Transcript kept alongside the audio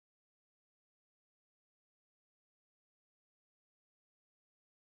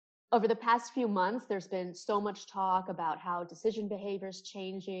Over the past few months, there's been so much talk about how decision behavior is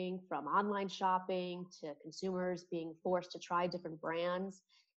changing, from online shopping to consumers being forced to try different brands.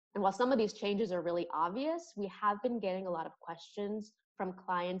 And while some of these changes are really obvious, we have been getting a lot of questions from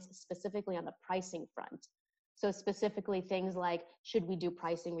clients specifically on the pricing front. So specifically things like, should we do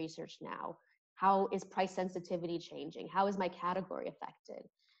pricing research now? How is price sensitivity changing? How is my category affected?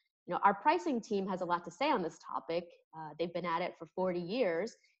 Our pricing team has a lot to say on this topic. They've been at it for 40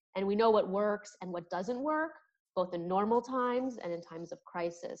 years, and we know what works and what doesn't work, both in normal times and in times of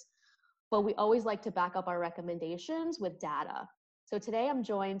crisis. But we always like to back up our recommendations with data. So today I'm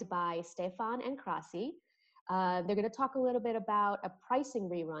joined by Stefan and Krasi. They're going to talk a little bit about a pricing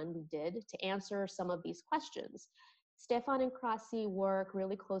rerun we did to answer some of these questions. Stefan and Krasi work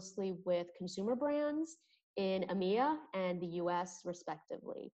really closely with consumer brands in EMEA and the US,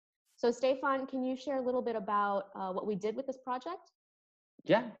 respectively. So Stefan, can you share a little bit about what we did with this project?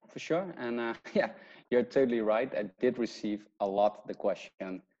 Yeah, for sure. And yeah, you're totally right. I did receive a lot the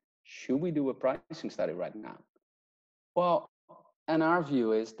question, should we do a pricing study right now? Well, and our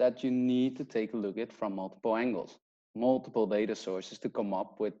view is that you need to take a look at it from multiple angles, multiple data sources to come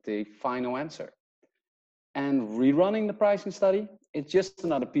up with the final answer. And rerunning the pricing study, it's just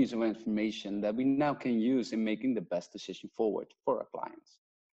another piece of information that we now can use in making the best decision forward for our clients.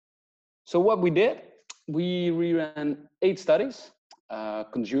 So what we did, we reran 8 studies,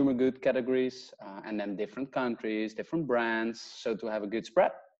 consumer good categories, and then different countries, different brands, so to have a good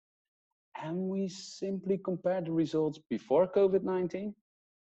spread. And we simply compared the results before COVID-19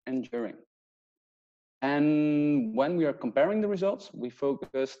 and during. And when we are comparing the results, we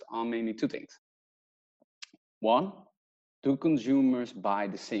focused on mainly 2 things. One, do consumers buy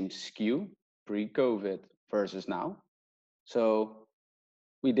the same SKU pre-COVID versus now? So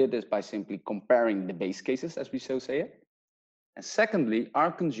we did this by simply comparing the base cases, as we so say it. And secondly,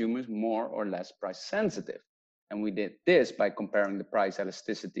 are consumers more or less price sensitive? And we did this by comparing the price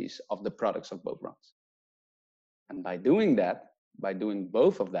elasticities of the products of both brands. And by doing that, by doing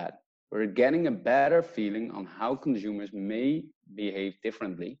both of that, we're getting a better feeling on how consumers may behave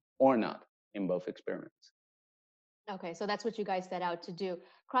differently or not in both experiments. Okay, so that's what you guys set out to do.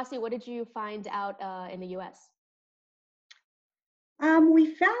 Krasi, what did you find out in the US?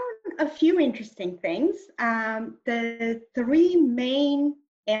 We found a few interesting things. The 3 main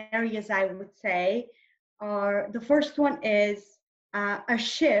areas I would say are, the first one is a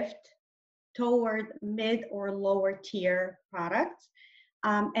shift toward mid or lower tier products.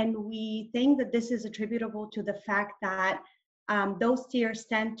 And we think that this is attributable to the fact that those tiers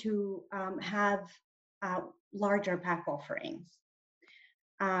tend to have larger pack offerings.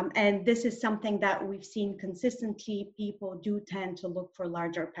 And this is something that we've seen consistently. People do tend to look for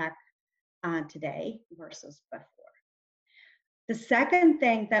larger pack today versus before. The second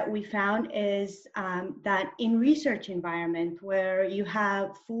thing that we found is that in research environment where you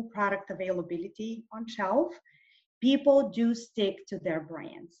have full product availability on shelf, people do stick to their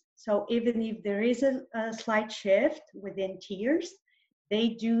brands. So even if there is a slight shift within tiers, they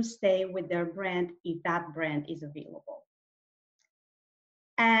do stay with their brand if that brand is available.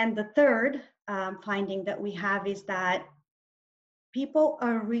 And the third finding that we have is that people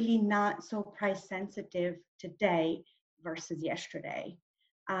are really not so price sensitive today versus yesterday.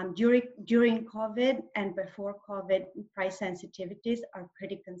 During COVID and before COVID, price sensitivities are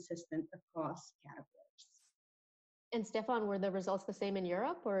pretty consistent across categories. And Stefan, were the results the same in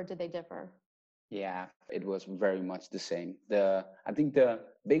Europe or did they differ? Yeah, it was very much the same. I think the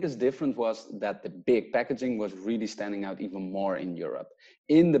biggest difference was that the big packaging was really standing out even more in Europe.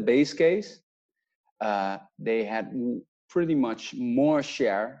 In the base case, they had pretty much more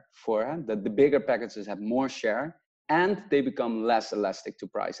share for that. The bigger packages had more share and they become less elastic to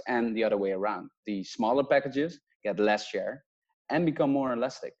price, and the other way around. The smaller packages get less share and become more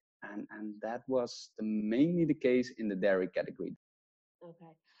elastic. And that was mainly the case in the dairy category.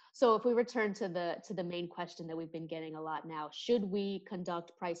 Okay. So if we return to the main question that we've been getting a lot now, should we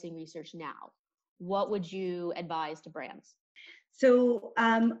conduct pricing research now? What would you advise to brands? So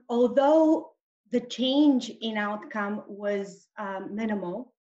although the change in outcome was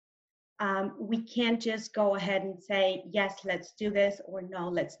minimal, we can't just go ahead and say, yes, let's do this, or no,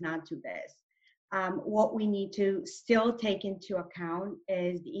 let's not do this. What we need to still take into account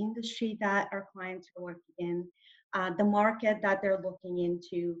is the industry that our clients are working in, the market that they're looking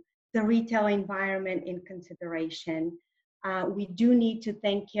into, the retail environment in consideration. We do need to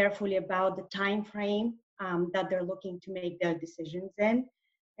think carefully about the time frame that they're looking to make their decisions in,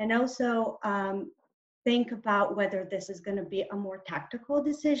 and also think about whether this is going to be a more tactical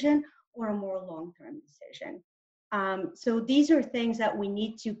decision or a more long-term decision. So these are things that we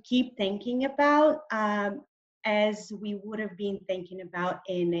need to keep thinking about as we would have been thinking about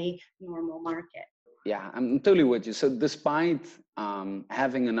in a normal market. Yeah, I'm totally with you. So despite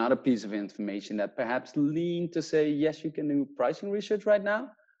having another piece of information that perhaps lean to say, yes, you can do pricing research right now,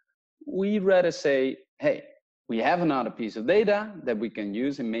 we'd rather say, hey, we have another piece of data that we can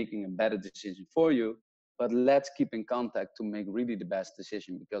use in making a better decision for you, but let's keep in contact to make really the best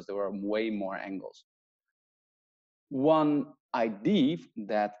decision because there are way more angles. One idea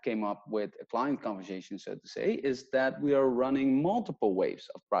that came up with a client conversation, so to say, is that we are running multiple waves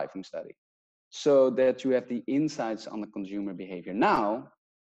of pricing study so that you have the insights on the consumer behavior now,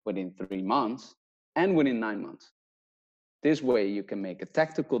 within 3 months, and within 9 months. This way, you can make a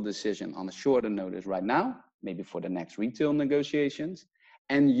tactical decision on a shorter notice right now, maybe for the next retail negotiations,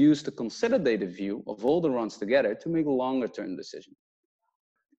 and use the consolidated view of all the runs together to make a longer term decision.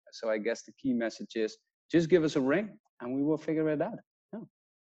 So I guess the key message is just give us a ring and we will figure it out. Yeah.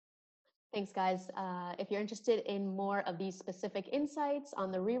 Thanks, guys. If you're interested in more of these specific insights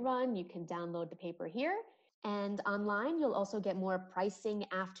on the rerun, you can download the paper here. And online, you'll also get more pricing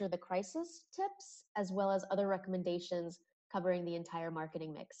after the crisis tips, as well as other recommendations covering the entire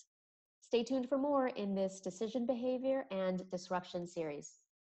marketing mix. Stay tuned for more in this decision behavior and disruption series.